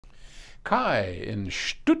Kai in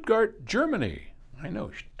Stuttgart, Germany. I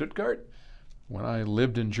know Stuttgart. When I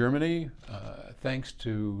lived in Germany, thanks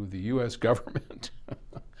to the US government,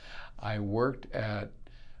 I worked at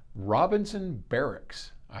Robinson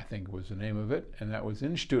Barracks, I think was the name of it, and that was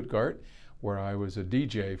in Stuttgart, where I was a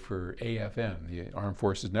DJ for AFN, the Armed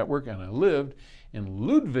Forces Network, and I lived in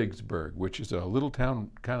Ludwigsburg, which is a little town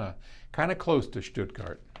kind of close to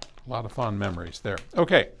Stuttgart. A lot of fond memories there.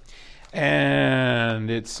 Okay, and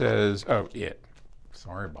it says,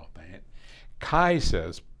 sorry about that. Kai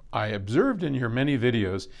says, I observed in your many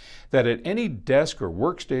videos that at any desk or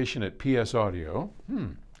workstation at PS Audio,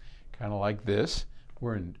 kind of like this,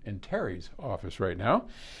 we're in Terry's office right now,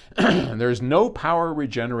 there's no power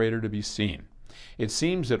regenerator to be seen. It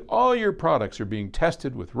seems that all your products are being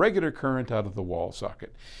tested with regular current out of the wall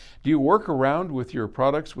socket. Do you work around with your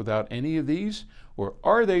products without any of these, or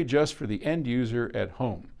are they just for the end user at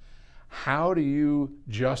home? How do you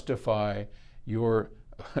justify your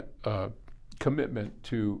commitment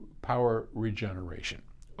to power regeneration?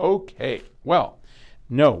 Okay, well,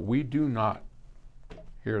 no, we do not.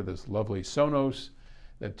 Hear this lovely Sonos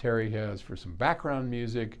that Terry has for some background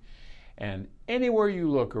music, and anywhere you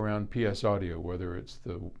look around PS Audio, whether it's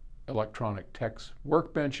the electronic techs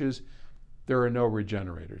workbenches, there are no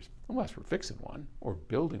regenerators, unless we're fixing one or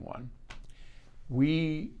building one.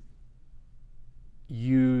 We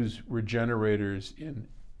use regenerators in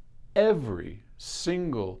every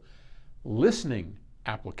single listening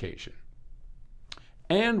application,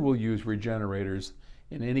 and we'll use regenerators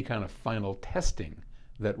in any kind of final testing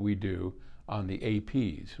that we do on the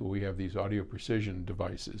APs. We have these audio precision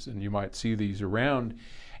devices, and you might see these around,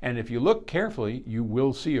 and if you look carefully, you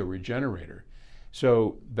will see a regenerator.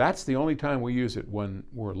 So that's the only time we use it, when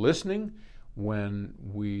we're listening, when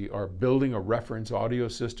we are building a reference audio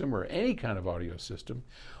system or any kind of audio system,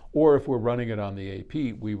 or if we're running it on the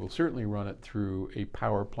AP, we will certainly run it through a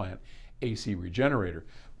power plant AC regenerator.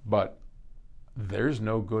 But there's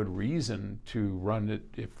no good reason to run it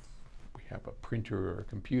if we have a printer or a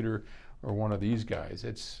computer or one of these guys.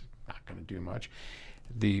 It's not going to do much.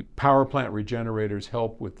 The power plant regenerators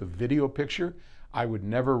help with the video picture. I would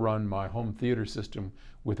never run my home theater system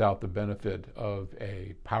without the benefit of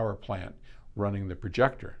a power plant running the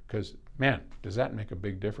projector, because, man, does that make a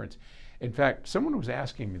big difference. In fact, someone was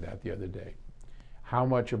asking me that the other day, how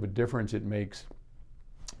much of a difference it makes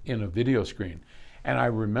in a video screen. And I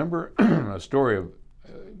remember a story of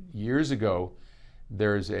years ago,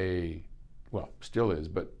 there's a, well, still is,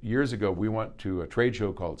 but years ago we went to a trade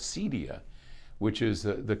show called CEDIA, which is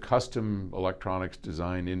the Custom Electronics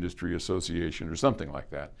Design Industry Association or something like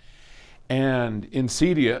that. And in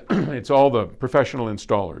CEDIA, it's all the professional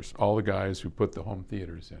installers, all the guys who put the home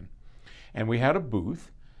theaters in. And we had a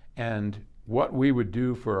booth, and what we would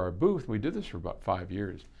do for our booth, we did this for about 5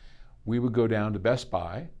 years, we would go down to Best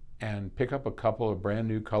Buy and pick up a couple of brand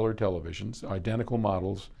new color televisions, identical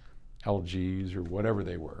models, LGs or whatever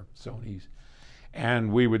they were, Sonys,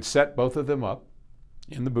 and we would set both of them up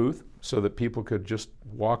in the booth so that people could just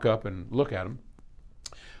walk up and look at them.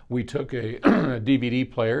 We took a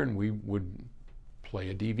DVD player and we would play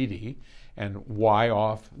a DVD and wire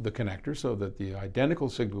off the connector so that the identical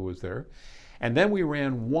signal was there. And then we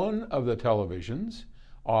ran one of the televisions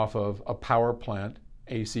off of a power plant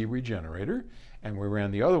AC regenerator, and we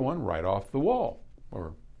ran the other one right off the wall,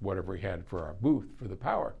 or whatever we had for our booth for the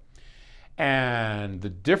power. And the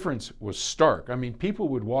difference was stark. I mean, people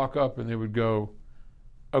would walk up and they would go,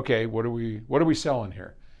 okay, what are we selling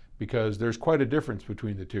here? Because there's quite a difference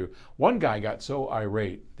between the two. One guy got so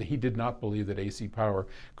irate that he did not believe that AC power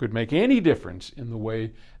could make any difference in the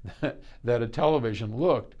way that a television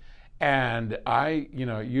looked. And I,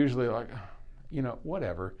 usually like,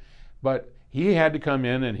 whatever. But he had to come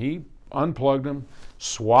in and he unplugged them,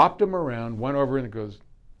 swapped them around, went over and goes,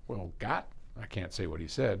 well, I can't say what he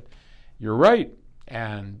said. You're right.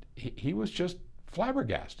 And he was just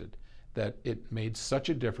flabbergasted that it made such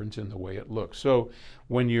a difference in the way it looks. So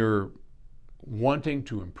when you're wanting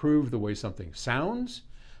to improve the way something sounds,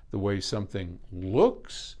 the way something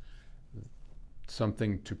looks,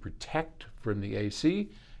 something to protect from the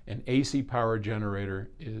AC, an AC power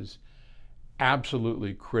generator is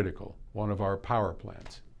absolutely critical, one of our power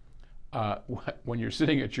plants. When you're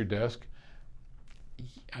sitting at your desk,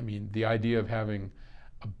 I mean, the idea of having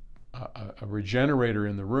a regenerator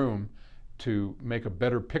in the room to make a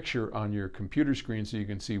better picture on your computer screen so you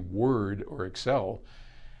can see Word or Excel,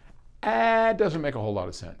 it doesn't make a whole lot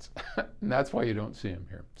of sense. And that's why you don't see them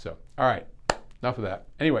here. So, all right, enough of that.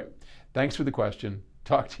 Anyway, thanks for the question.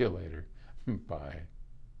 Talk to you later. Bye.